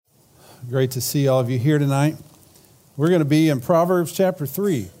Great to see all of you here tonight. We're going to be in Proverbs chapter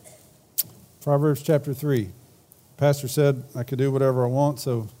 3. Proverbs chapter 3. Pastor said I could do whatever I want,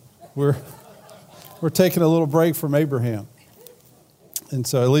 so we're taking a little break from Abraham. And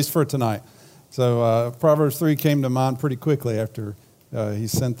so, at least for tonight. So, Proverbs 3 came to mind pretty quickly after he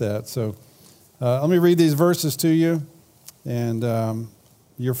sent that. So, let me read these verses to you, and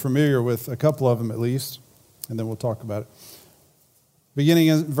you're familiar with a couple of them at least, and then we'll talk about it. Beginning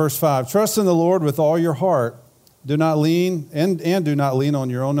in verse 5, trust in the Lord with all your heart. Do not lean, and do not lean on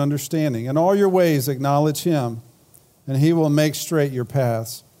your own understanding. In all your ways acknowledge him, and he will make straight your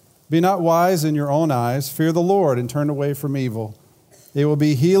paths. Be not wise in your own eyes. Fear the Lord and turn away from evil. It will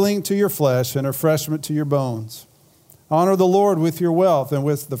be healing to your flesh and refreshment to your bones. Honor the Lord with your wealth and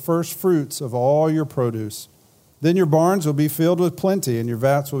with the first fruits of all your produce. Then your barns will be filled with plenty, and your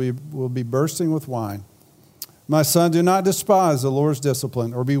vats will be bursting with wine. My son, do not despise the Lord's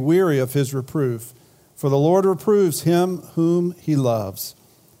discipline or be weary of his reproof. For the Lord reproves him whom he loves,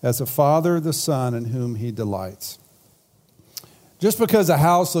 as a father the son in whom he delights. Just because a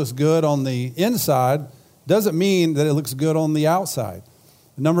house looks good on the inside doesn't mean that it looks good on the outside.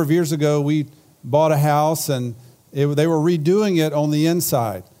 A number of years ago, we bought a house, and they were redoing it on the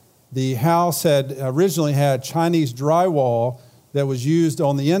inside. The house had originally had Chinese drywall that was used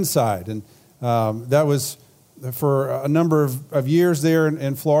on the inside, and that was for a number of years there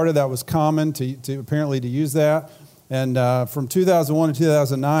in Florida. That was common to apparently to use that. And from 2001 to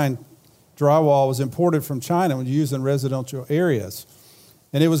 2009, drywall was imported from China and was used in residential areas.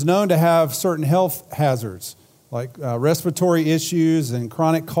 And it was known to have certain health hazards, like respiratory issues and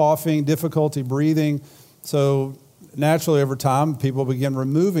chronic coughing, difficulty breathing. So naturally, over time, people began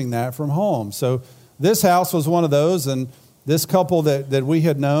removing that from homes. So this house was one of those, and this couple that we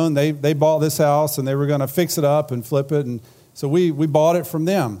had known, they bought this house, and they were going to fix it up and flip it. And so we bought it from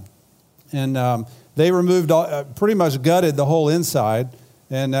them. And they removed, pretty much gutted the whole inside.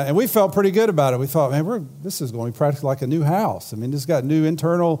 And we felt pretty good about it. We thought, man, this is going to be practically like a new house. I mean, it's got new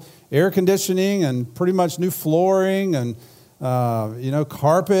internal air conditioning and pretty much new flooring and,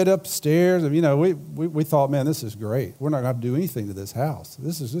 carpet upstairs. And, we thought, man, this is great. We're not going to have to do anything to this house.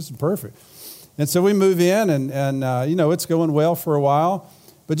 This is perfect. And so we move in, and it's going well for a while.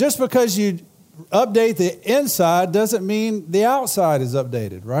 But just because you update the inside doesn't mean the outside is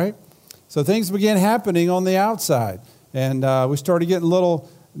updated, right? So things began happening on the outside. And we started getting little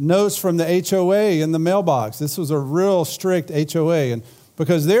notes from the HOA in the mailbox. This was a real strict HOA. And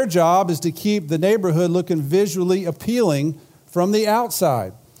because their job is to keep the neighborhood looking visually appealing from the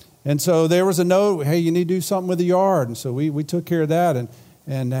outside. And so there was a note, hey, you need to do something with the yard. And so we took care of that.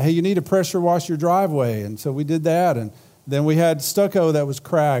 And hey, you need to pressure wash your driveway. And so we did that. And then we had stucco that was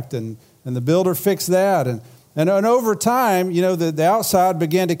cracked, and the builder fixed that. And over time, the outside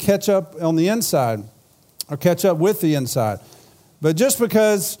began to catch up on the inside, or catch up with the inside. But just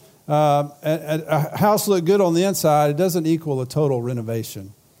because a house looked good on the inside, it doesn't equal a total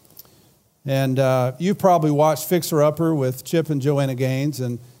renovation. And you probably watched Fixer Upper with Chip and Joanna Gaines,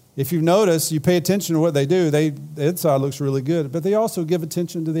 and if you've noticed, you pay attention to what they do. The inside looks really good, but they also give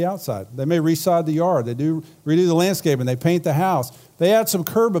attention to the outside. They may resod the yard. They do redo the landscaping. They paint the house. They add some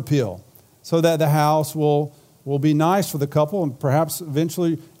curb appeal so that the house will be nice for the couple and perhaps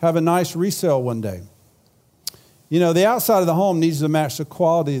eventually have a nice resale one day. The outside of the home needs to match the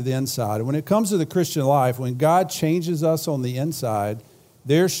quality of the inside. And when it comes to the Christian life, when God changes us on the inside,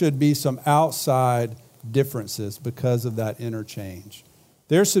 there should be some outside differences because of that interchange.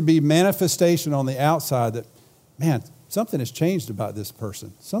 There should be manifestation on the outside that, man, something has changed about this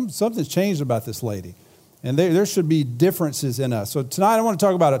person. Something's changed about this lady. And there should be differences in us. So tonight I want to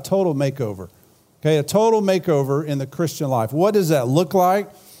talk about a total makeover. Okay, a total makeover in the Christian life. What does that look like?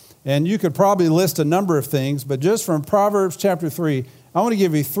 And you could probably list a number of things, but just from Proverbs chapter 3, I want to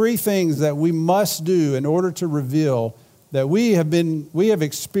give you 3 things that we must do in order to reveal that we have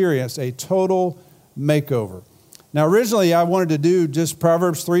experienced a total makeover. Now, originally, I wanted to do just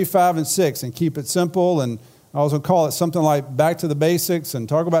Proverbs 3, 5, and 6 and keep it simple, and I was going to call it something like Back to the Basics and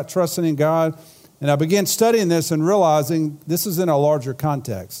talk about trusting in God. And I began studying this and realizing this is in a larger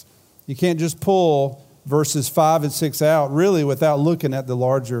context. You can't just pull verses 5 and 6 out, really, without looking at the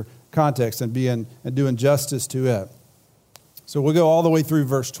larger context and doing justice to it. So we'll go all the way through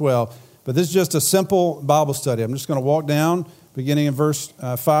verse 12. But this is just a simple Bible study. I'm just going to walk down, beginning in verse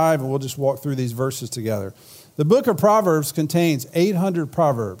 5, and we'll just walk through these verses together. The book of Proverbs contains 800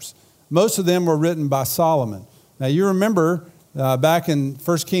 proverbs. Most of them were written by Solomon. Now, you remember back in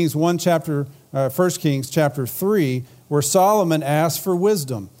 1 Kings chapter 3, where Solomon asked for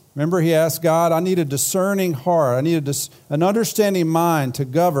wisdom. Remember, he asked God, I need a discerning heart. I need an understanding mind to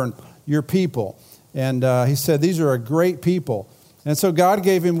govern your people. And he said, these are a great people. And so God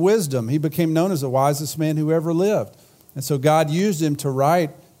gave him wisdom. He became known as the wisest man who ever lived. And so God used him to write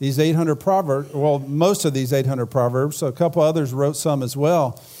these 800 proverbs, well, most of these 800 proverbs. So a couple others wrote some as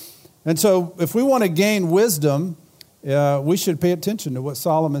well. And so if we want to gain wisdom, we should pay attention to what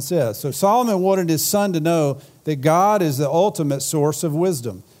Solomon says. So Solomon wanted his son to know that God is the ultimate source of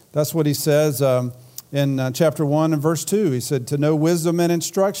wisdom. That's what he says in chapter 1 and verse 2. He said, to know wisdom and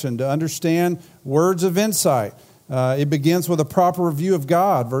instruction, to understand words of insight. It begins with a proper view of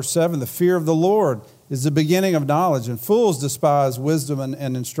God. Verse 7, the fear of the Lord is the beginning of knowledge, and fools despise wisdom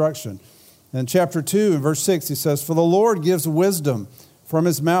and instruction. And in chapter 2 and verse 6, he says, for the Lord gives wisdom. From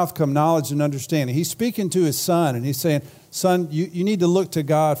his mouth come knowledge and understanding. He's speaking to his son, and he's saying, son, you need to look to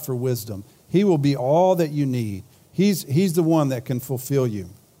God for wisdom. He will be all that you need. He's the one that can fulfill you.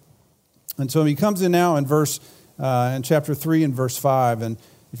 And so he comes in now in chapter 3 and verse 5. And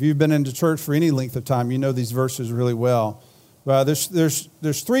if you've been into church for any length of time, you know these verses really well.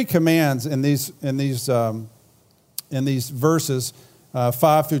 There's three commands in these verses,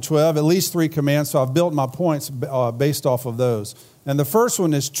 5 through 12, at least three commands. So I've built my points based off of those. And the first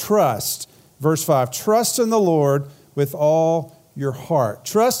one is trust. Verse 5, trust in the Lord with all your heart.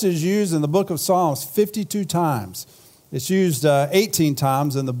 Trust is used in the book of Psalms 52 times. It's used 18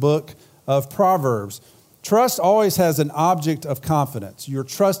 times in the book of Proverbs. Trust always has an object of confidence. You're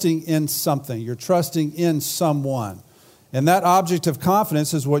trusting in something. You're trusting in someone. And that object of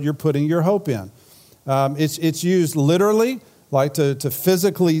confidence is what you're putting your hope in. It's used literally, like to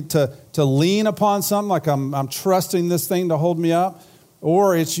physically, to lean upon something, like I'm trusting this thing to hold me up.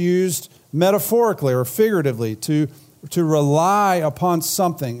 Or it's used metaphorically or figuratively to rely upon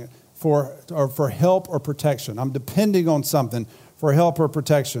something for help or protection. I'm depending on something for help or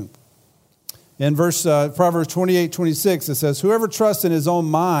protection. In Proverbs 28:26, it says, whoever trusts in his own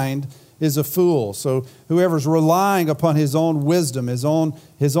mind is a fool. So whoever's relying upon his own wisdom, his own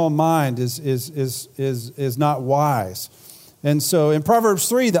mind is not wise. And so in Proverbs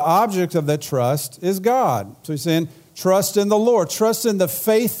 3, the object of that trust is God. So he's saying, trust in the Lord. Trust in the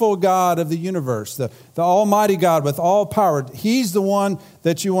faithful God of the universe, the almighty God with all power. He's the one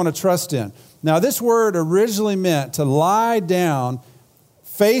that you want to trust in. Now, this word originally meant to lie down,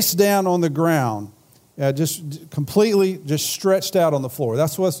 face down on the ground, just completely just stretched out on the floor.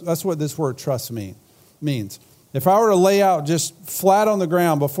 That's what this word trust means. If I were to lay out just flat on the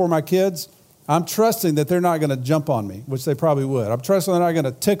ground before my kids, I'm trusting that they're not going to jump on me, which they probably would. I'm trusting they're not going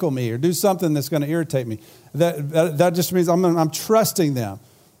to tickle me or do something that's going to irritate me. That just means I'm trusting them.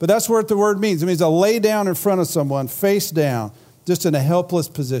 But that's what the word means. It means to lay down in front of someone, face down, just in a helpless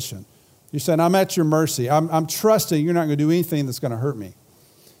position. You're saying, I'm at your mercy. I'm trusting you're not going to do anything that's going to hurt me.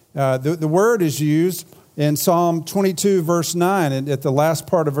 The word is used in Psalm 22, verse 9, and at the last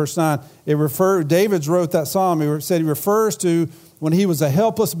part of verse 9, David wrote that psalm. He refers to when he was a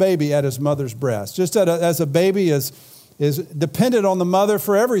helpless baby at his mother's breast. Just as a baby is dependent on the mother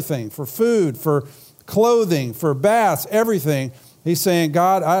for everything, for food, for clothing, for baths, everything. He's saying,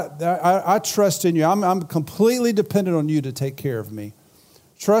 God, I trust in you. I'm completely dependent on you to take care of me.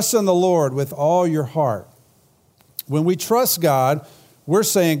 Trust in the Lord with all your heart. When we trust God, we're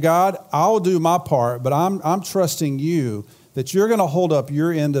saying, God, I'll do my part, but I'm trusting you that you're going to hold up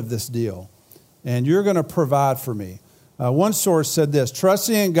your end of this deal and you're going to provide for me. One source said this,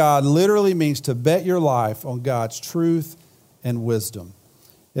 trusting in God literally means to bet your life on God's truth and wisdom.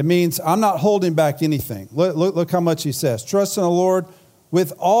 It means I'm not holding back anything. Look how much he says. Trust in the Lord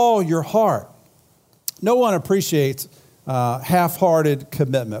with all your heart. No one appreciates half-hearted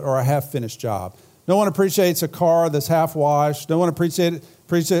commitment or a half-finished job. No one appreciates a car that's half-washed. No one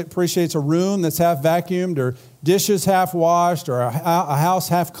appreciates a room that's half-vacuumed or dishes half-washed or a house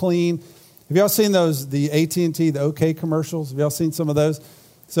half-clean. Have y'all seen the AT&T, the OK commercials? Have y'all seen some of those?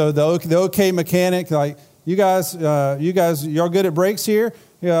 So the OK mechanic, like, you guys, y'all good at brakes here?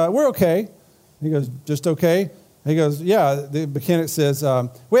 Yeah, we're okay. He goes, just okay? He goes, yeah. The mechanic says,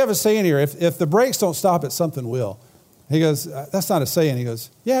 we have a saying here, if the brakes don't stop it, something will. He goes, that's not a saying. He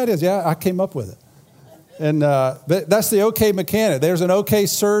goes, yeah, it is. Yeah, I came up with it. And that's the OK mechanic. There's an OK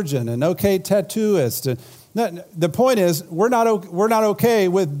surgeon, an OK tattooist. And the point is, we're not okay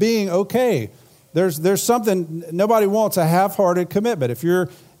with being okay. There's something, nobody wants a half-hearted commitment. If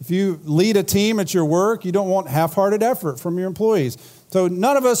you lead a team at your work, you don't want half-hearted effort from your employees. So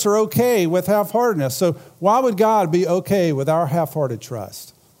none of us are okay with half-heartedness. So why would God be okay with our half-hearted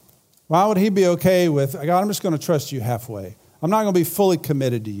trust? Why would he be okay with, God, I'm just going to trust you halfway. I'm not going to be fully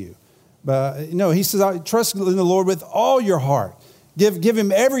committed to you. But no, he says, trust in the Lord with all your heart. Give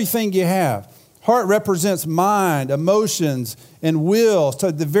him everything you have. Heart represents mind, emotions, and will,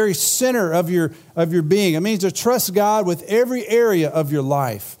 to the very center of your being. It means to trust God with every area of your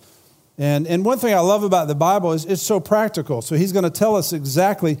life. And one thing I love about the Bible is it's so practical. So he's going to tell us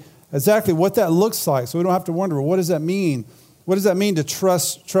exactly what that looks like, so we don't have to wonder, well, what does that mean? What does that mean to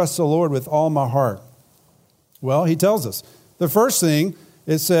trust the Lord with all my heart? Well, he tells us. The first thing,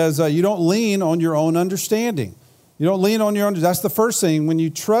 it says you don't lean on your own understanding. You don't lean on your own. That's the first thing. When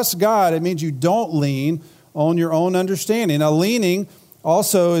you trust God, it means you don't lean on your own understanding. Now, leaning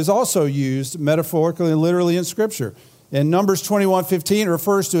is also used metaphorically and literally in Scripture. In Numbers 21:15, it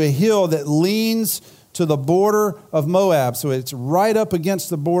refers to a hill that leans to the border of Moab. So it's right up against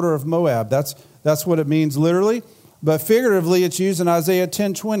the border of Moab. That's what it means literally. But figuratively, it's used in Isaiah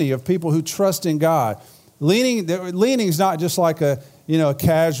 10:20 of people who trust in God. Leaning is not just like a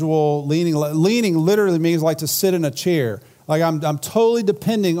casual leaning. Leaning literally means like to sit in a chair. Like I'm totally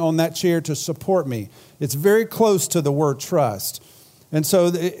depending on that chair to support me. It's very close to the word trust. And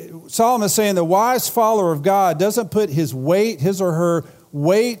so Solomon is saying the wise follower of God doesn't put his or her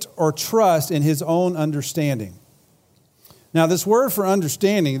weight or trust in his own understanding. Now, this word for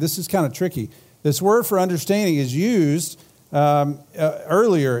understanding, this is kind of tricky. This word for understanding is used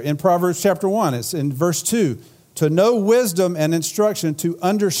earlier in Proverbs chapter 1. It's in verse 2. To know wisdom and instruction, to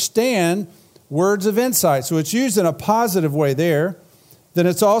understand words of insight. So it's used in a positive way there. Then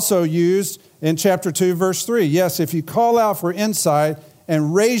it's also used in chapter 2, verse 3. Yes, if you call out for insight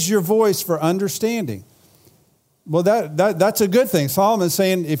and raise your voice for understanding. Well, that's a good thing. Solomon's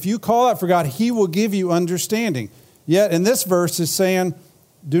saying if you call out for God, he will give you understanding. Yet in this verse is saying,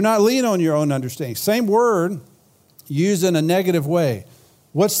 do not lean on your own understanding. Same word used in a negative way.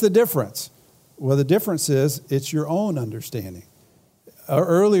 What's the difference? Well, the difference is it's your own understanding.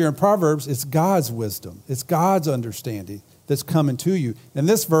 Earlier in Proverbs, it's God's wisdom. It's God's understanding that's coming to you. In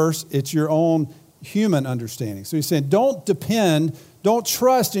this verse, it's your own human understanding. So he's saying, don't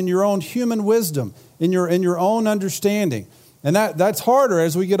trust in your own human wisdom, in your own understanding. And that's harder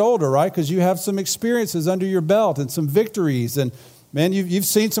as we get older, right? Because you have some experiences under your belt and some victories. And man, you've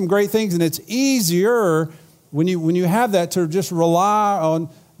seen some great things, and it's easier when you have that to just rely on.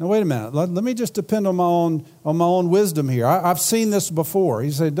 Now, wait a minute. Let me just depend on my own wisdom here. I've seen this before.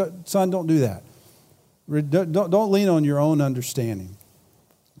 He said, son, don't do that. Don't lean on your own understanding.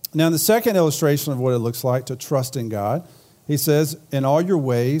 Now, in the second illustration of what it looks like to trust in God, he says, in all your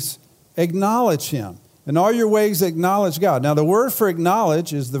ways, acknowledge him. In all your ways, acknowledge God. Now, the word for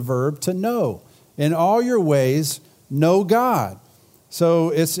acknowledge is the verb to know. In all your ways, know God.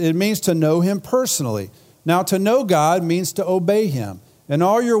 So it means to know him personally. Now, to know God means to obey him. In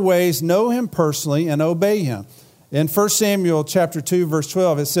all your ways, know him personally and obey him. In 1 Samuel chapter 2, verse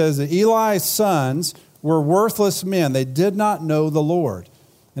 12, it says that Eli's sons were worthless men. They did not know the Lord.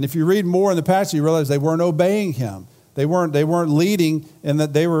 And if you read more in the passage, you realize they weren't obeying him. They weren't leading, and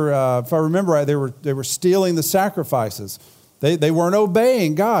that they were, if I remember right, they were stealing the sacrifices. They weren't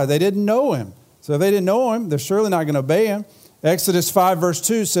obeying God. They didn't know him. So if they didn't know him, they're surely not going to obey him. Exodus 5, verse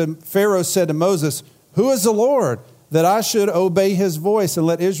 2 said, Pharaoh said to Moses, who is the Lord, that I should obey his voice and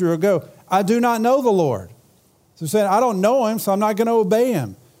let Israel go? I do not know the Lord. So saying, I don't know him, so I'm not going to obey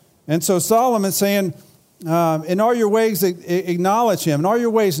him. And so Solomon's saying, in all your ways, acknowledge him. In all your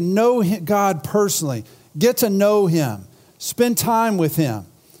ways, know God personally. Get to know him. Spend time with him.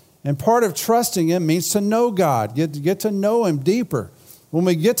 And part of trusting him means to know God. Get to know him deeper. When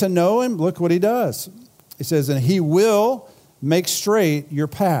we get to know him, look what he does. He says, and he will make straight your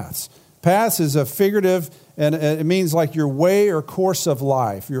paths. Paths is a figurative, and it means like your way or course of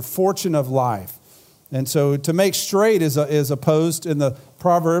life, your fortune of life. And so to make straight is opposed in the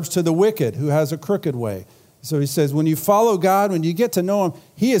Proverbs to the wicked who has a crooked way. So he says, when you follow God, when you get to know him,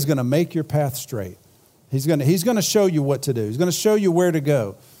 he is going to make your path straight. He's going to show you what to do. He's going to show you where to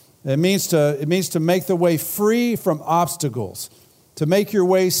go. It means to make the way free from obstacles, to make your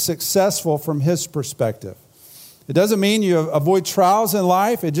way successful from his perspective. It doesn't mean you avoid trials in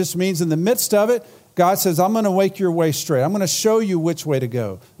life. It just means in the midst of it, God says, I'm going to make your way straight. I'm going to show you which way to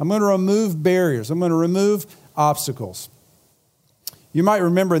go. I'm going to remove barriers. I'm going to remove obstacles. You might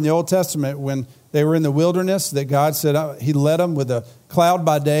remember in the Old Testament when they were in the wilderness that God said he led them with a cloud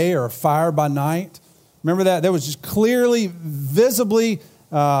by day or a fire by night. Remember that? That was just clearly, visibly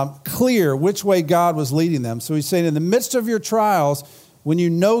clear which way God was leading them. So he's saying in the midst of your trials, when you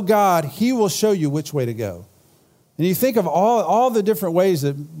know God, he will show you which way to go. And you think of all the different ways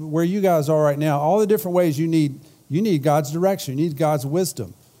that where you guys are right now, all the different ways you need God's direction, you need God's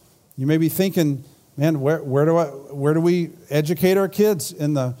wisdom. You may be thinking, man, where do we educate our kids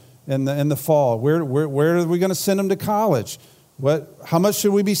in the fall? Where are we going to send them to college? How much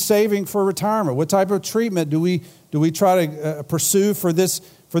should we be saving for retirement? What type of treatment do we try to pursue for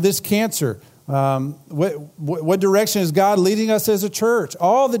this cancer? What direction is God leading us as a church?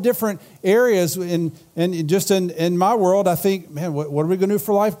 All the different areas in my world, I think, man, what are we going to do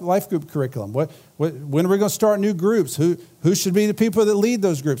for life group curriculum? When are we going to start new groups? Who should be the people that lead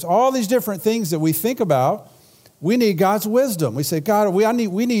those groups? All these different things that we think about, we need God's wisdom. We say, God,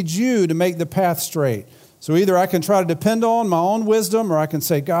 we need you to make the path straight. So either I can try to depend on my own wisdom, or I can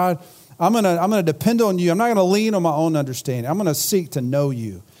say, God, I'm going to depend on you. I'm not going to lean on my own understanding. I'm going to seek to know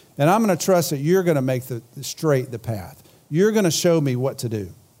you. And I'm going to trust that you're going to make the path. You're going to show me what to do.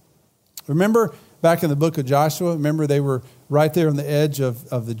 Remember back in the book of Joshua, remember they were right there on the edge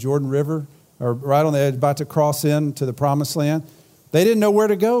of the Jordan River, or right on the edge, about to cross into the promised land. They didn't know where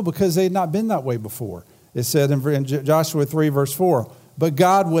to go because they had not been that way before. It said in Joshua 3, verse 4, but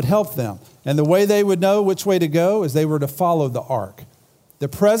God would help them. And the way they would know which way to go is they were to follow the ark. The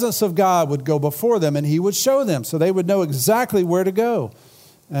presence of God would go before them, and he would show them, so they would know exactly where to go.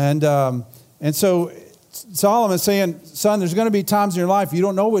 And so Solomon is saying, son, there's going to be times in your life you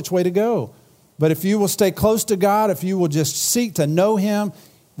don't know which way to go. But if you will stay close to God, if you will just seek to know him,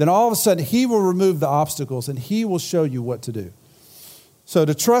 then all of a sudden he will remove the obstacles and he will show you what to do. So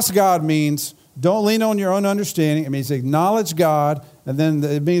to trust God means don't lean on your own understanding. It means acknowledge God. And then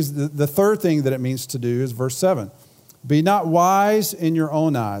it means the third thing that it means to do is verse 7. Be not wise in your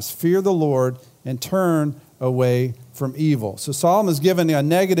own eyes. Fear the Lord and turn away from evil. So Solomon is giving a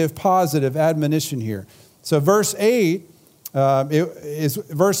negative, positive admonition here. So verse 8 is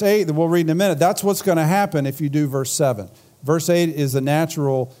verse 8 that we'll read in a minute. That's what's going to happen if you do verse 7. Verse 8 is a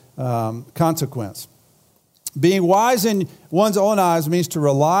natural consequence. Being wise in one's own eyes means to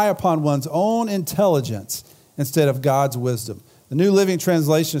rely upon one's own intelligence instead of God's wisdom. The New Living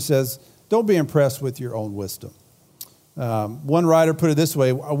Translation says, don't be impressed with your own wisdom. One writer put it this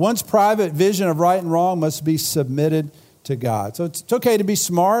way, one's private vision of right and wrong must be submitted to God. So it's okay to be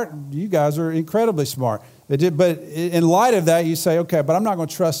smart. You guys are incredibly smart. But in light of that, you say, okay, but I'm not going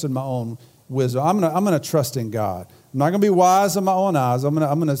to trust in my own wisdom. I'm going to trust in God. I'm not going to be wise in my own eyes. I'm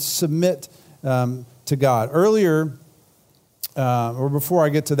going to submit to God. Earlier, or before I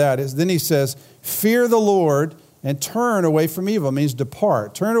get to that, then he says, fear the Lord and turn away from evil. It means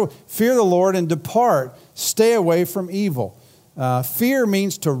depart. Fear the Lord and depart. Stay away from evil. Fear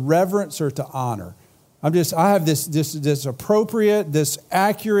means to reverence or to honor. I have this appropriate, this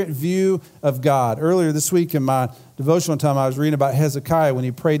accurate view of God. Earlier this week in my devotional time, I was reading about Hezekiah when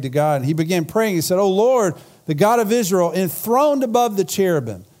he prayed to God. And he began praying. He said, "Oh Lord, the God of Israel, enthroned above the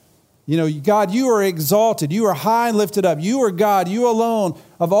cherubim. You know, God, you are exalted. You are high and lifted up. You are God. You alone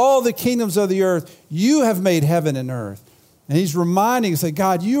of all the kingdoms of the earth. You have made heaven and earth." And he's reminding us that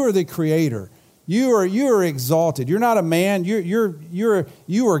God, you are the creator. You are exalted. You're not a man.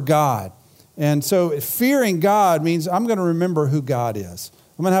 You are God. And so fearing God means I'm going to remember who God is.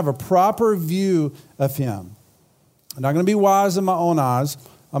 I'm going to have a proper view of him. I'm not going to be wise in my own eyes.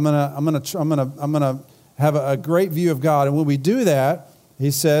 I'm going to have a great view of God. And when we do that, he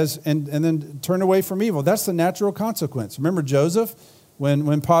says, and then turn away from evil. That's the natural consequence. Remember Joseph,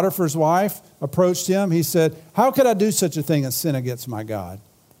 when Potiphar's wife approached him, he said, "How could I do such a thing and sin against my God?"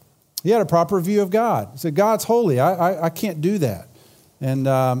 He had a proper view of God. He said, "God's holy. I can't do that." And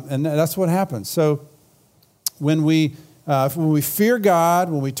that's what happens. So when we fear God,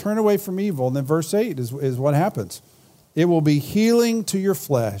 when we turn away from evil, then verse 8 is what happens. It will be healing to your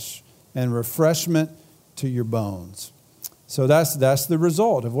flesh and refreshment to your bones. So that's the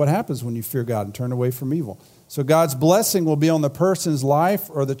result of what happens when you fear God and turn away from evil. So God's blessing will be on the person's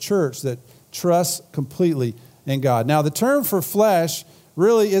life or the church that trusts completely in God. Now, the term for flesh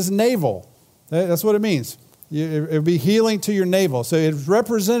really is navel. That's what it means. It would be healing to your navel. So it's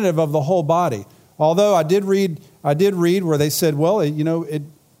representative of the whole body. Although I did read where they said, well,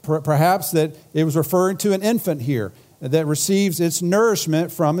 perhaps that it was referring to an infant here that receives its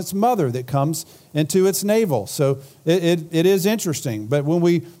nourishment from its mother that comes into its navel. So it is interesting. But when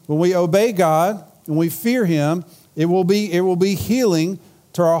we obey God and we fear him, it will be healing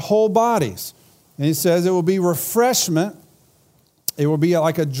to our whole bodies. And he says it will be refreshment. It will be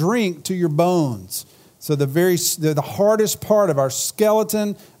like a drink to your bones. So the hardest part of our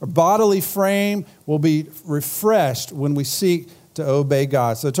skeleton, our bodily frame will be refreshed when we seek to obey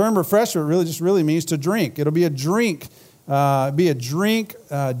God. So the term refreshment really means to drink. It'll be a drink,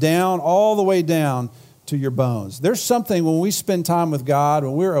 down all the way down to your bones. There's something when we spend time with God,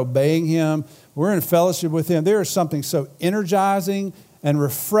 when we're obeying him, we're in fellowship with him, there is something so energizing and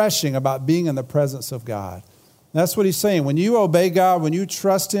refreshing about being in the presence of God. That's what he's saying. When you obey God, when you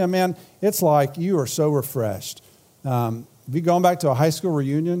trust him, man, it's like you are so refreshed. have you gone back to a high school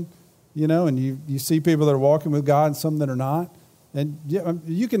reunion, and you see people that are walking with God and some that are not? And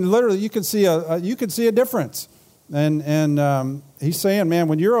you can see a difference. And he's saying, man,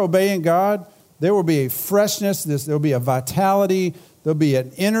 when you're obeying God, there will be a freshness, there will be a vitality, there'll be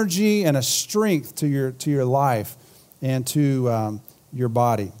an energy and a strength to your life and to your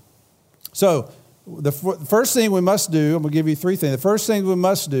body. So the first thing we must do, I'm going to give you three things. The first thing we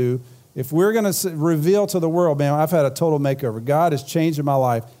must do, if we're going to reveal to the world, man, I've had a total makeover. God has changed my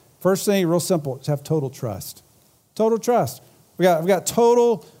life. First thing, real simple, is have total trust. Total trust. I've got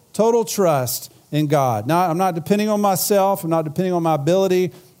total trust in God. Now, I'm not depending on myself. I'm not depending on my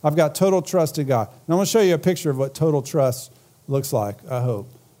ability. I've got total trust in God. And I'm going to show you a picture of what total trust looks like, I hope.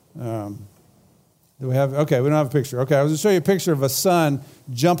 Do we have? Okay, we don't have a picture. Okay, I was going to show you a picture of a son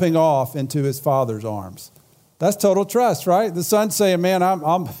jumping off into his father's arms. That's total trust, right? The son's saying, man,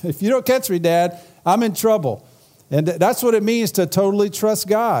 I'm if you don't catch me, Dad, I'm in trouble. And that's what it means to totally trust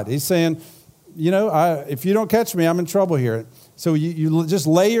God. He's saying, if you don't catch me, I'm in trouble here. So you just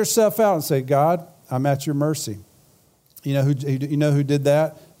lay yourself out and say, God, I'm at your mercy. You know who did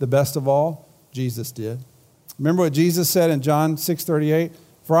that the best of all? Jesus did. Remember what Jesus said in John 6:38?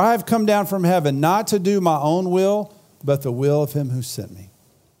 For I have come down from heaven not to do my own will, but the will of him who sent me.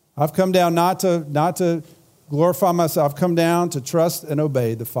 I've come down not to glorify myself. I've come down to trust and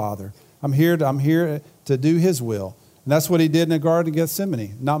obey the Father. I'm here to do his will. And that's what he did in the Garden of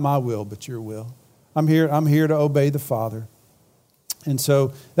Gethsemane. Not my will, but your will. I'm here to obey the Father. And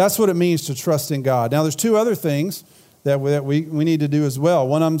so that's what it means to trust in God. Now, there's two other things that we need to do as well.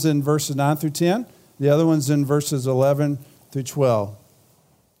 One of them's in verses 9 through 10. The other one's in verses 11 through 12.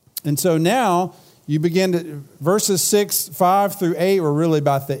 And so now you begin to, verses 5 through 8 were really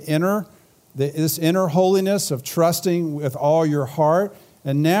about this inner holiness of trusting with all your heart.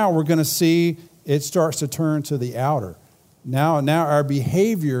 And now we're going to see it starts to turn to the outer. Now our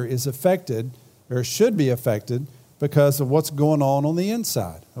behavior is affected, or should be affected, because of what's going on the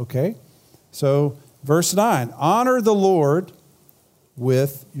inside, okay? So verse 9, honor the Lord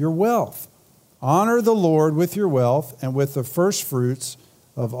with your wealth. Honor the Lord with your wealth and with the first fruits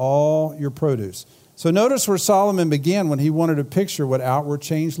of all your produce. So notice where Solomon began when he wanted to picture what outward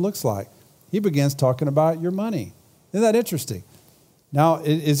change looks like. He begins talking about your money. Isn't that interesting? Now,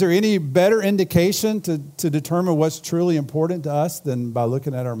 is there any better indication to determine what's truly important to us than by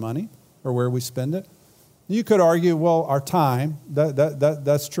looking at our money or where we spend it? You could argue, well, our time,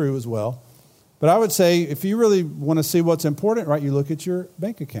 that's true as well. But I would say if you really want to see what's important, right, you look at your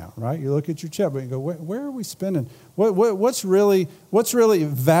bank account, right? You look at your checkbook and go, where are we spending? What's really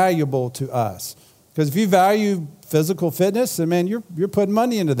valuable to us? Because if you value physical fitness, then man, you're putting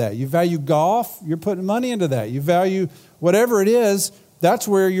money into that. You value golf, you're putting money into that. You value whatever it is, that's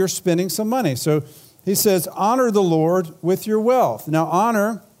where you're spending some money. So he says, honor the Lord with your wealth. Now,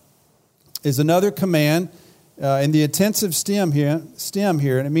 honor is another command in the intensive stem here,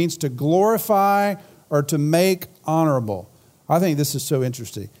 and it means to glorify or to make honorable. I think this is so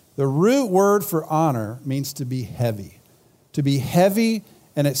interesting. The root word for honor means to be heavy. To be heavy,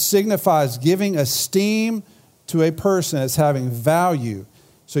 and it signifies giving esteem to a person as having value.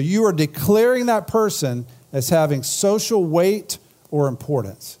 So you are declaring that person as having social weight or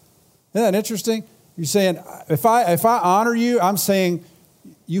importance. Isn't that interesting? You're saying, if I honor you, I'm saying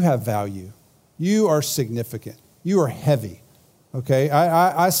you have value. You are significant. You are heavy. Okay,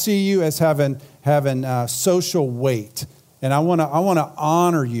 I see you as having social weight, and I want to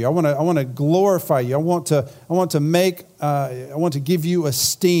honor you. I want to glorify you. I want to give you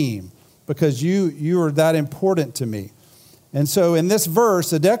esteem because you are that important to me. And so in this verse,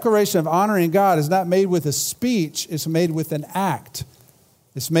 the declaration of honoring God is not made with a speech; it's made with an act.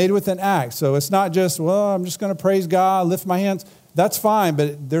 It's made with an act. So it's not just, well, I'm just going to praise God, lift my hands. That's fine,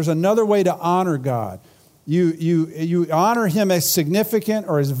 but there's another way to honor God. You honor him as significant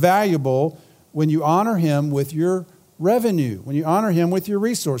or as valuable when you honor him with your revenue, when you honor him with your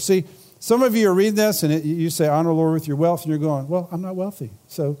resource. See, some of you are reading this and you say, honor the Lord with your wealth, and you're going, well, I'm not wealthy.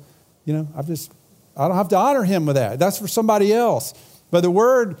 So, I don't have to honor him with that. That's for somebody else. But the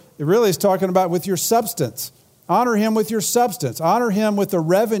word, it really is talking about with your substance. Honor him with your substance. Honor him with the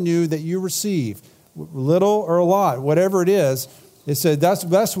revenue that you receive, little or a lot, whatever it is. It said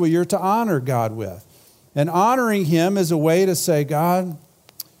that's what you're to honor God with. And honoring him is a way to say, God,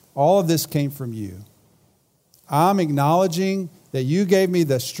 all of this came from you. I'm acknowledging that you gave me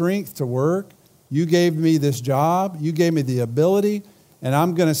the strength to work. You gave me this job. You gave me the ability. And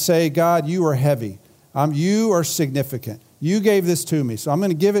I'm going to say, God, you are heavy. You are significant. You gave this to me. So I'm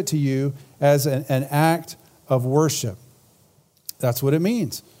going to give it to you as an act of worship. That's what it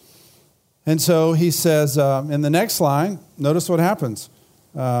means. And so he says, in the next line, notice what happens.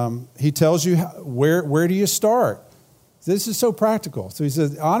 He tells you, where do you start? This is so practical. So he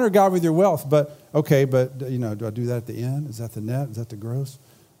says, honor God with your wealth. But, okay, but, do I do that at the end? Is that the net? Is that the gross?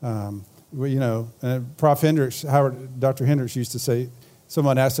 And Prof. Hendricks, Dr. Hendricks used to say,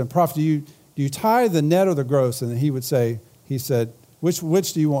 someone asked him, Prof, do you tithe the net or the gross? And he said,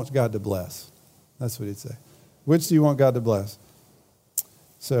 which do you want God to bless? That's what he'd say. Which do you want God to bless?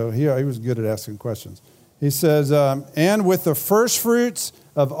 So he was good at asking questions. He says, and with the first fruits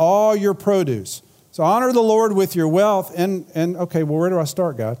of all your produce. So honor the Lord with your wealth. And okay, well, where do I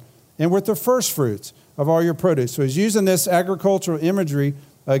start, God? And with the first fruits of all your produce. So he's using this agricultural imagery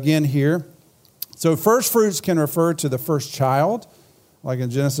again here. So first fruits can refer to the first child, like in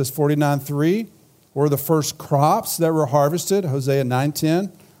Genesis 49:3, or the first crops that were harvested, Hosea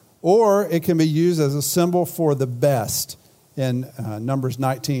 9:10, or it can be used as a symbol for the best in Numbers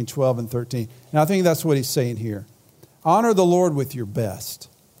 19:12 and 13. And I think that's what he's saying here. Honor the Lord with your best,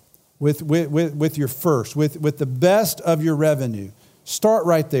 with your first, with the best of your revenue. Start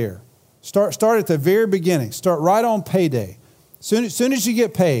right there. Start at the very beginning. Start right on payday. Soon as you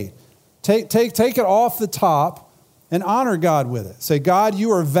get paid, take it off the top and honor God with it. Say, God,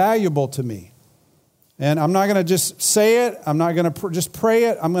 you are valuable to me. And I'm not going to just say it. I'm not going to just pray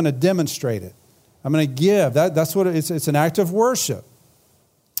it. I'm going to demonstrate it. I'm going to give. That's what it's an act of worship.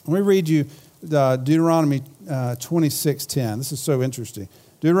 Let me read you Deuteronomy 26:10. This is so interesting.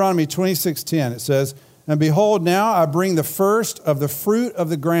 Deuteronomy 26:10. It says, and behold, now I bring the first of the fruit of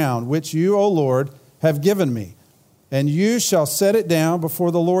the ground, which you, O Lord, have given me. And you shall set it down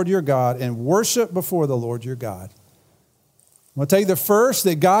before the Lord your God and worship before the Lord your God. I'm going to take the first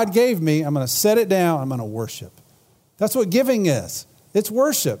that God gave me. I'm going to set it down. I'm going to worship. That's what giving is. It's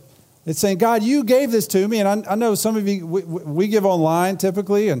worship. It's saying, God, you gave this to me. And I know some of you, we give online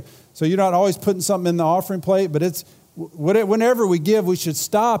typically. And so you're not always putting something in the offering plate. But it's whenever we give, we should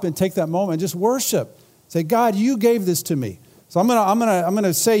stop and take that moment and just worship. Say, God, you gave this to me. So I'm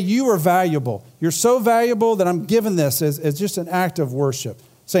gonna say you are valuable. You're so valuable that I'm giving this as just an act of worship,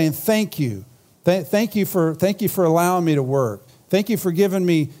 saying thank you, thank you for allowing me to work. Thank you for giving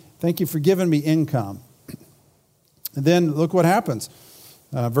me income. And then look what happens,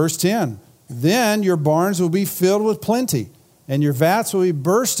 verse 10. Then your barns will be filled with plenty, and your vats will be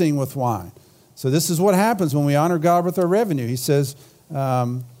bursting with wine. So this is what happens when we honor God with our revenue. He says.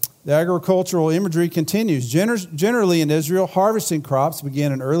 The agricultural imagery continues. Generally in Israel, harvesting crops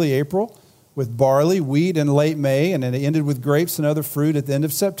began in early April with barley, wheat in late May, and then it ended with grapes and other fruit at the end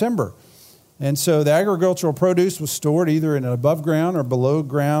of September. And so the agricultural produce was stored either in an above ground or below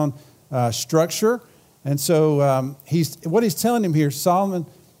ground structure. And so what he's telling him here, Solomon,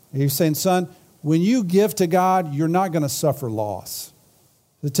 he's saying, son, when you give to God, you're not going to suffer loss.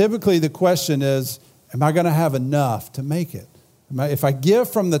 So typically the question is, am I going to have enough to make it? If I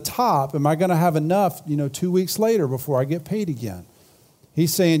give from the top, am I going to have enough, 2 weeks later before I get paid again?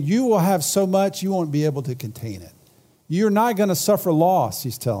 He's saying you will have so much you won't be able to contain it. You're not going to suffer loss,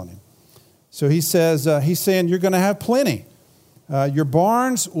 he's telling him. So he says, he's saying you're going to have plenty. Your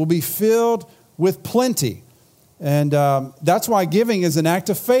barns will be filled with plenty. And that's why giving is an act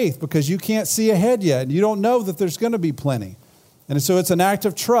of faith, because you can't see ahead yet. And you don't know that there's going to be plenty. And so it's an act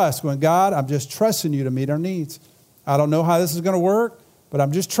of trust. Going, God, I'm just trusting you to meet our needs. I don't know how this is going to work, but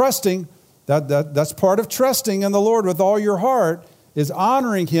I'm just trusting. That's part of trusting in the Lord with all your heart, is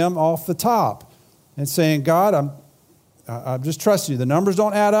honoring him off the top and saying, God, I'm just trusting you. The numbers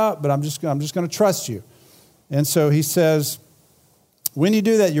don't add up, but I'm just going to trust you. And so he says, when you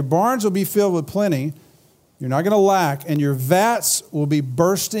do that, your barns will be filled with plenty. You're not going to lack, and your vats will be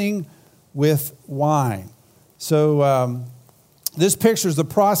bursting with wine. So this pictures the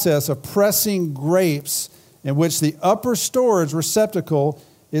process of pressing grapes in which the upper storage receptacle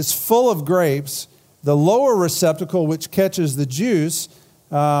is full of grapes, the lower receptacle, which catches the juice.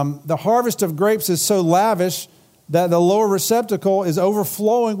 The harvest of grapes is so lavish that the lower receptacle is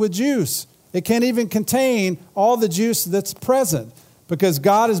overflowing with juice. It can't even contain all the juice that's present because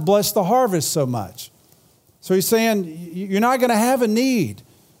God has blessed the harvest so much. So he's saying you're not going to have a need.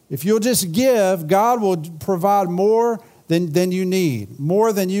 If you'll just give, God will provide more than you need,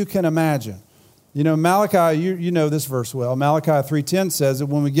 more than you can imagine. Malachi, you know this verse well. Malachi 3:10 says that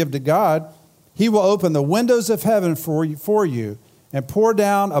when we give to God, he will open the windows of heaven for you and pour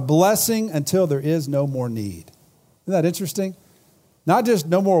down a blessing until there is no more need. Isn't that interesting? Not just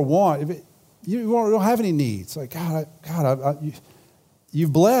no more want. You don't have any needs. Like, God,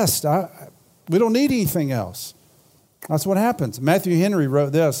 you've blessed. We don't need anything else. That's what happens. Matthew Henry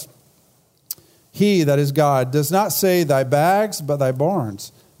wrote this. He, that is God, does not say thy bags, but thy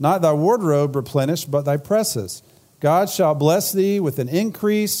barns. not thy wardrobe replenished, but thy presses. God shall bless thee with an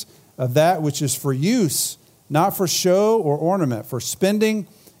increase of that which is for use, not for show or ornament, for spending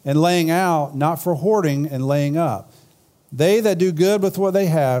and laying out, not for hoarding and laying up. They that do good with what they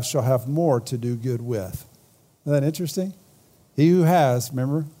have shall have more to do good with. Isn't that interesting? He who has,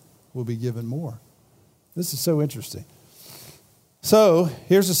 remember, will be given more. This is so interesting. So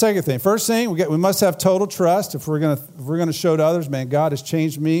here's the second thing. First thing, we must have total trust if we're going to show to others, man, God has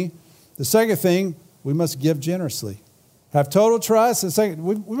changed me. The second thing, we must give generously. Have total trust. And second,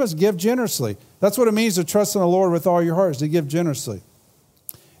 we must give generously. That's what it means to trust in the Lord with all your heart, is to give generously.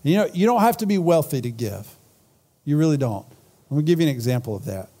 And you don't have to be wealthy to give. You really don't. Let me give you an example of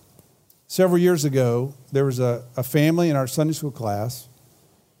that. Several years ago, there was a family in our Sunday school class.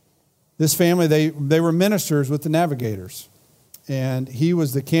 This family, they were ministers with the Navigators. And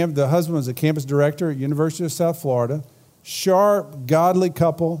the husband was a campus director at University of South Florida. Sharp, godly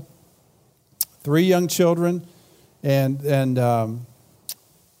couple, 3 young children. And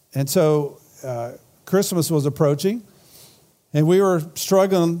so Christmas was approaching. And we were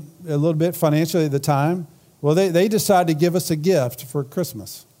struggling a little bit financially at the time. Well, they decided to give us a gift for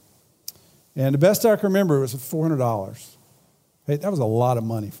Christmas. And the best I can remember, it was $400. Hey, that was a lot of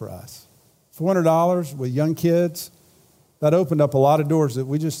money for us. $400 with young kids. That opened up a lot of doors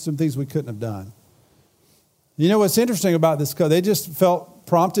some things we couldn't have done. You know what's interesting about this? They just felt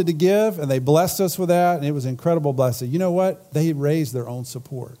prompted to give, and they blessed us with that, and it was an incredible blessing. You know what? They raised their own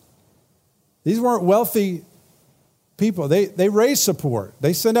support. These weren't wealthy people. They raise support.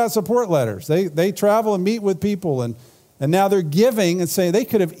 They send out support letters. They travel and meet with people, and now they're giving and saying they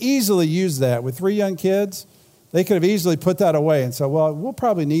could have easily used that. With 3 young kids, they could have easily put that away and said, well, we'll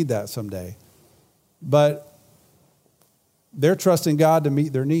probably need that someday. But they're trusting God to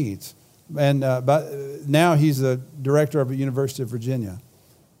meet their needs. And but now he's the director of the University of Virginia,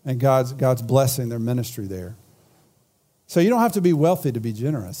 and God's blessing their ministry there. So you don't have to be wealthy to be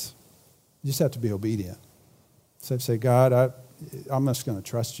generous. You just have to be obedient. So say, God, I'm just going to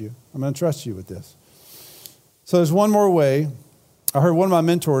trust you. I'm going to trust you with this. So there's one more way. I heard one of my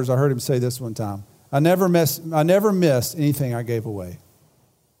mentors, I heard him say this one time. I never missed anything I gave away.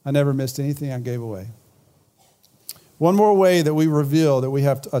 I never missed anything I gave away. One more way that we reveal that we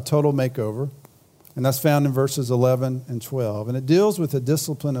have a total makeover, and that's found in verses 11 and 12. And it deals with the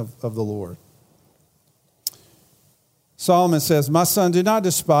discipline of the Lord. Solomon says, my son, do not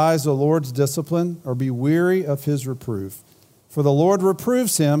despise the Lord's discipline or be weary of his reproof. For the Lord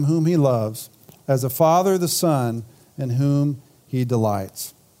reproves him whom he loves, as a father the son in whom he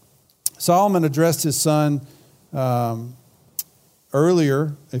delights. Solomon addressed his son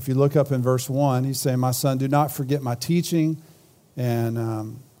earlier. If you look up in verse 1, he's saying, my son, do not forget my teaching, but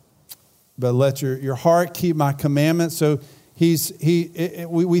let your heart keep my commandments. So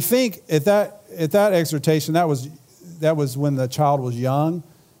we think at that exhortation, that was when the child was young.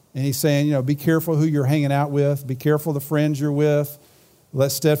 And he's saying, be careful who you're hanging out with. Be careful the friends you're with.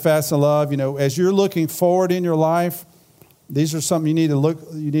 Let steadfast in love. As you're looking forward in your life, these are something you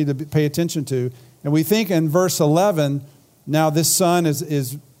need to pay attention to. And we think in verse 11, now this son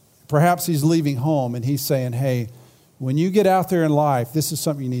is perhaps he's leaving home, and he's saying, hey, when you get out there in life, this is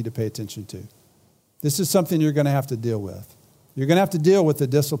something you need to pay attention to. This is something you're going to have to deal with. You're going to have to deal with the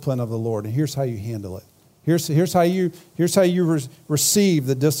discipline of the Lord, and here's how you handle it. Here's how you receive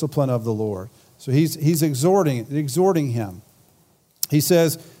the discipline of the Lord. So he's exhorting him. He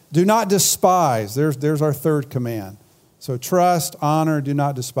says, do not despise. There's our third command. So trust, honor, do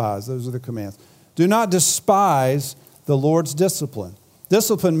not despise. Those are the commands. Do not despise the Lord's discipline.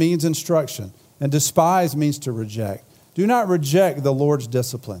 Discipline means instruction, and despise means to reject. Do not reject the Lord's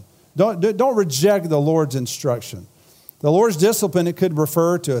discipline. Don't reject the Lord's instruction. The Lord's discipline, it could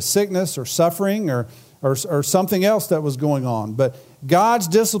refer to a sickness or suffering or something else that was going on. But God's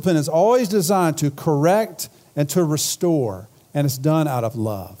discipline is always designed to correct and to restore, and it's done out of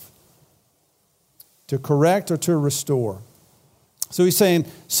love. To correct or to restore. So he's saying,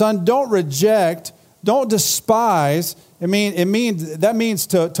 son, don't reject, don't despise. That means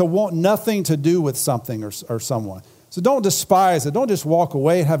to want nothing to do with something or someone. So don't despise it. Don't just walk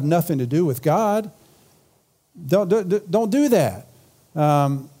away and have nothing to do with God. Don't do that.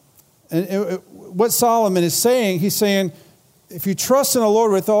 What Solomon is saying, he's saying, if you trust in the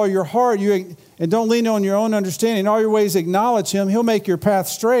Lord with all your heart, and don't lean on your own understanding, in all your ways acknowledge him, he'll make your path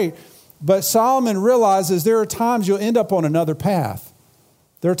straight. But Solomon realizes there are times you'll end up on another path.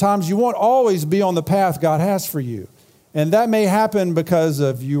 There are times you won't always be on the path God has for you. And that may happen because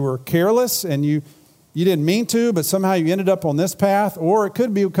of you were careless and you didn't mean to, but somehow you ended up on this path. Or it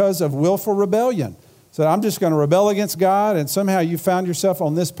could be because of willful rebellion. So I'm just going to rebel against God, and somehow you found yourself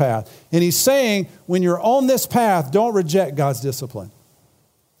on this path. And he's saying, when you're on this path, don't reject God's discipline.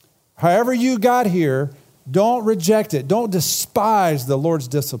 However you got here, don't reject it. Don't despise the Lord's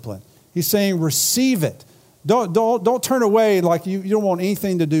discipline. He's saying, receive it. Don't turn away like you don't want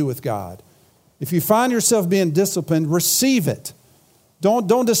anything to do with God. If you find yourself being disciplined, receive it.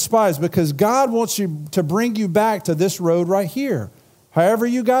 Don't despise, because God wants you to bring you back to this road right here. However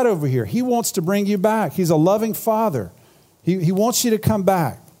you got over here, he wants to bring you back. He's a loving Father. He wants you to come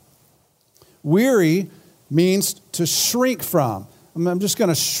back. Weary means to shrink from. I'm just going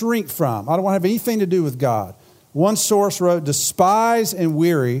to shrink from. I don't want to have anything to do with God. One source wrote, despise and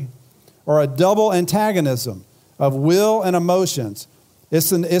weary are a double antagonism of will and emotions. It's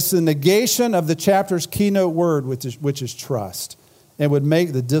the negation of the chapter's keynote word, which is trust, and would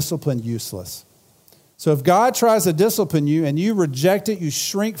make the discipline useless. So if God tries to discipline you and you reject it, you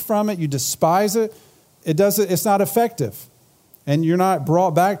shrink from it, you despise it, it's not effective. And you're not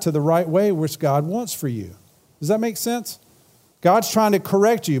brought back to the right way which God wants for you. Does that make sense? God's trying to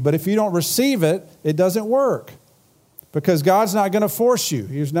correct you, but if you don't receive it, it doesn't work. Because God's not going to force you.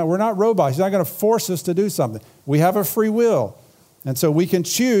 We're not robots. He's not going to force us to do something. We have a free will. And so we can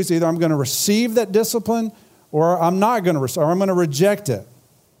choose either I'm going to receive that discipline or I'm not going to, or I'm going to reject it.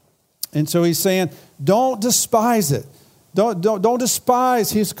 And so he's saying, don't despise it. Don't despise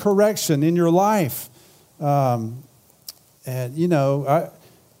his correction in your life. And, you know,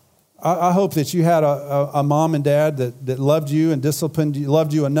 I hope that you had a mom and dad that loved you and disciplined you,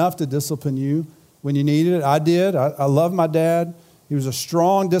 loved you enough to discipline you when you needed it. I did. I love my dad. He was a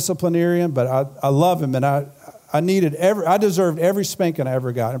strong disciplinarian, but I love him, and I deserved every spanking I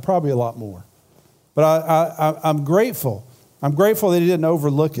ever got, and probably a lot more. But I'm grateful. I'm grateful that he didn't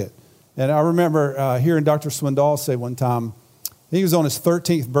overlook it. And I remember hearing Dr. Swindoll say one time, he was on his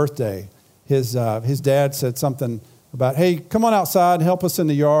 13th birthday. His dad said something about, hey, come on outside and help us in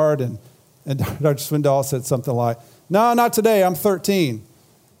the yard. And Dr. Swindoll said something like, no, not today, I'm 13.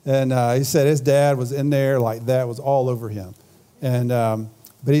 And he said his dad was in there like that, was all over him. And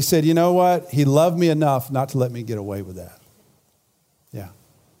but he said, you know what? He loved me enough not to let me get away with that. Yeah.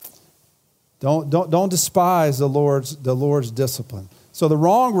 Don't despise the Lord's discipline. So the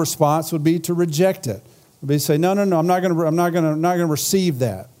wrong response would be to reject it. Would be to say, no, I'm not going to receive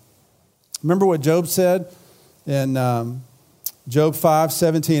that. Remember what Job said in Job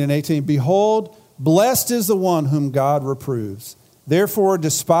 5:17 and 18. Behold, blessed is the one whom God reproves. Therefore,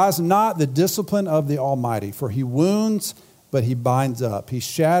 despise not the discipline of the Almighty, for he wounds, but he binds up. He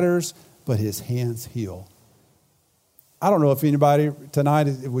shatters, but his hands heal. I don't know if anybody tonight,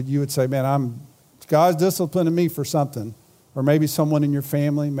 you would say, man, God's disciplining me for something. Or maybe someone in your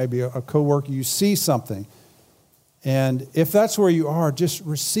family, maybe a coworker, you see something. And if that's where you are, just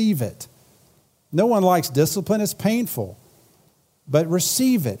receive it. No one likes discipline. It's painful. But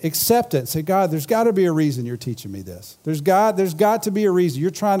receive it. Accept it. Say, God, there's got to be a reason you're teaching me this. There's got to be a reason. You're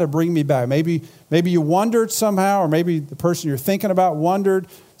trying to bring me back. Maybe you wondered somehow, or maybe the person you're thinking about wondered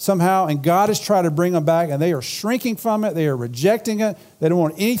somehow, and God is trying to bring them back, and they are shrinking from it. They are rejecting it. They don't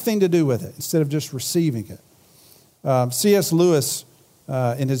want anything to do with it instead of just receiving it. C.S. Lewis,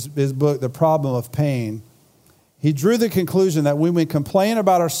 in his book, The Problem of Pain, he drew the conclusion that when we complain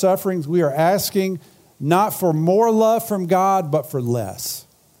about our sufferings, we are asking not for more love from God, but for less.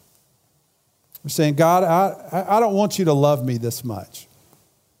 We're saying, God, I don't want you to love me this much.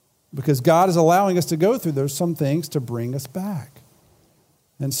 Because God is allowing us to go through some things to bring us back.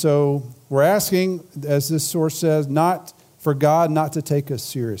 And so we're asking, as this source says, not for God not to take us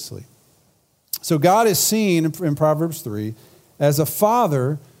seriously. So God is seen in Proverbs 3 as a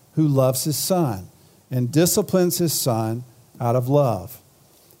father who loves his son and disciplines his son out of love.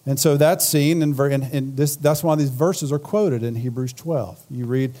 And so that's seen in this. That's why these verses are quoted in Hebrews 12. You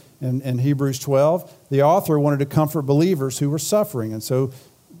read in Hebrews 12, the author wanted to comfort believers who were suffering. And so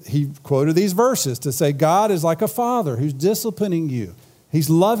he quoted these verses to say God is like a father who's disciplining you.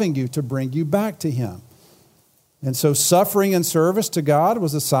 He's loving you to bring you back to him. And so suffering in service to God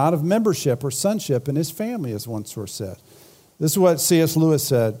was a sign of membership or sonship in his family, as one source said. This is what C.S. Lewis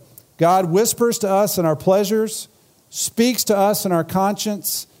said. God whispers to us in our pleasures, speaks to us in our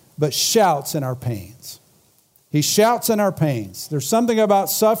conscience, but shouts in our pains. He shouts in our pains. There's something about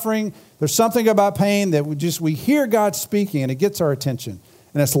suffering, there's something about pain that we hear God speaking and it gets our attention.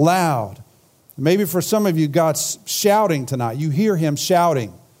 And it's loud. Maybe for some of you, God's shouting tonight. You hear him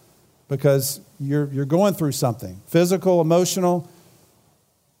shouting because you're going through something, physical, emotional.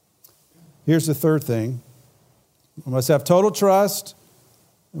 Here's the third thing. We must have total trust.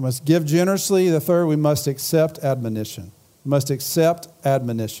 We must give generously. The third, we must accept admonition. We must accept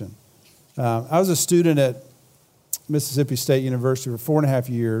admonition. I was a student at Mississippi State University for 4.5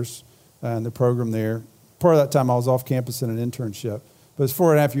 years in the program there. Part of that time I was off campus in an internship, but it's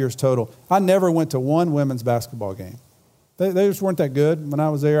 4.5 years total. I never went to one women's basketball game. They just weren't that good. When I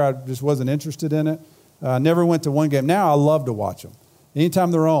was there, I just wasn't interested in it. Never went to one game. Now I love to watch them.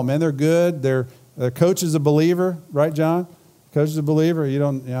 Anytime they're on, man, they're good. Their coach is a believer, right, John? Coach is a believer.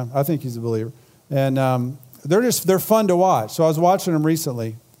 Yeah, I think he's a believer. And they're fun to watch. So I was watching them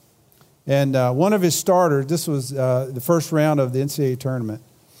recently, and one of his starters. This was the first round of the NCAA tournament,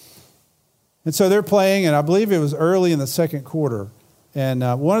 and so they're playing, and I believe it was early in the second quarter. And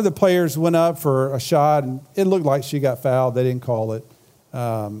one of the players went up for a shot, and it looked like she got fouled. They didn't call it,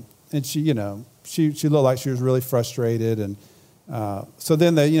 and she looked like she was really frustrated. And so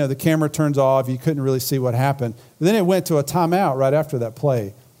then the camera turns off. You couldn't really see what happened. But then it went to a timeout right after that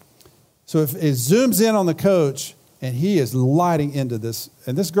play. So if it zooms in on the coach, and he is lighting into this,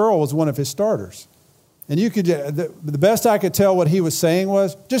 and this girl was one of his starters. And you could, the best I could tell what he was saying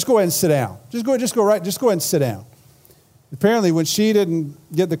was, just go ahead and sit down. Just go ahead and sit down. Apparently, when she didn't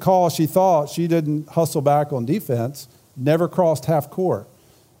get the call she thought, she didn't hustle back on defense, never crossed half court.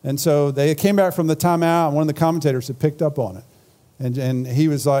 And so they came back from the timeout, and one of the commentators had picked up on it. And he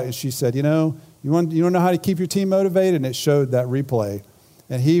was like, she said, you want to know how to keep your team motivated? And it showed that replay.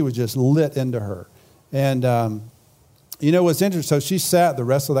 And he was just lit into her. And what's interesting? So she sat the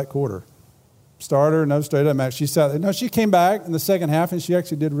rest of that quarter. Starter, no straight up match. She came back in the second half, and she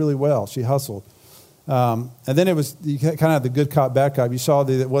actually did really well. She hustled. And then it was you kind of had the good cop, bad cop. You saw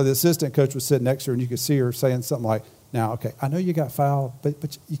the assistant coach was sitting next to her, and you could see her saying something like, "Now, okay, I know you got fouled,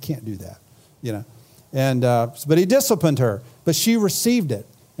 but you can't do that, And but he disciplined her, but she received it,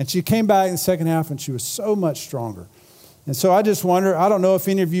 and she came back in the second half, and she was so much stronger. And so I just wonder. I don't know if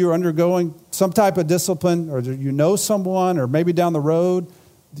any of you are undergoing some type of discipline, or someone, or maybe down the road,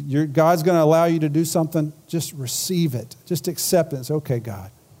 God's going to allow you to do something. Just receive it. Just accept it. And say, okay,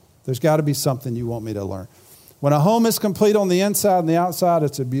 God. There's got to be something you want me to learn. When a home is complete on the inside and the outside,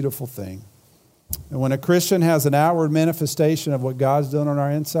 it's a beautiful thing. And when a Christian has an outward manifestation of what God's doing on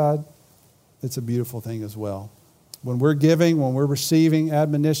our inside, it's a beautiful thing as well. When we're giving, when we're receiving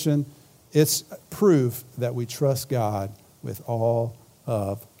admonition, it's proof that we trust God with all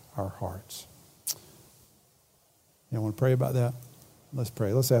of our hearts. You want to pray about that? Let's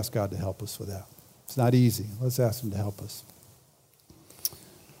pray. Let's ask God to help us with that. It's not easy. Let's ask Him to help us.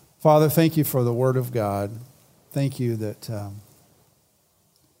 Father, thank you for the Word of God. Thank you that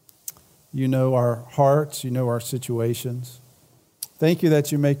you know our hearts, you know our situations. Thank you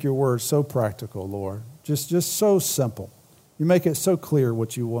that you make your Word so practical, Lord, just so simple. You make it so clear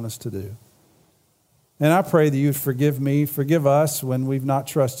what you want us to do. And I pray that you would forgive us when we've not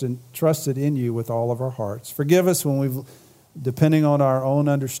trusted in you with all of our hearts. Forgive us when we've, depending on our own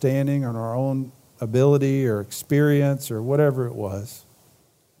understanding, on our own ability or experience or whatever it was.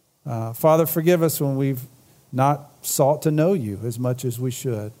 Father, forgive us when we've not sought to know you as much as we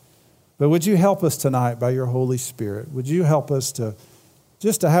should. But would you help us tonight by your Holy Spirit? Would you help us to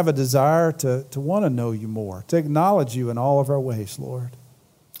have a desire to want to know you more, to acknowledge you in all of our ways, Lord?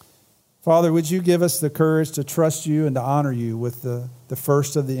 Father, would you give us the courage to trust you and to honor you with the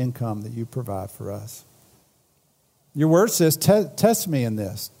first of the income that you provide for us? Your word says, test me in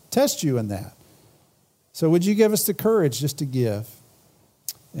this, test you in that. So would you give us the courage just to give?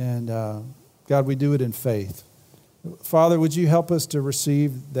 And God, we do it in faith. Father, would you help us to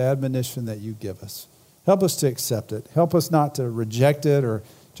receive the admonition that you give us? Help us to accept it. Help us not to reject it or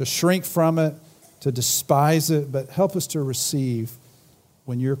to shrink from it, to despise it, but help us to receive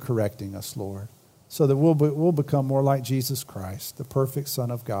when you're correcting us, Lord, so that we'll become more like Jesus Christ, the perfect Son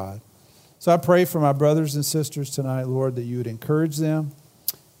of God. So I pray for my brothers and sisters tonight, Lord, that you would encourage them.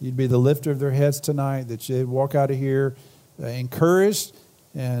 You'd be the lifter of their heads tonight, that they'd walk out of here encouraged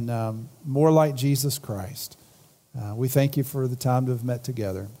and more like Jesus Christ. We thank you for the time to have met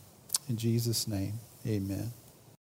together. In Jesus' name, amen.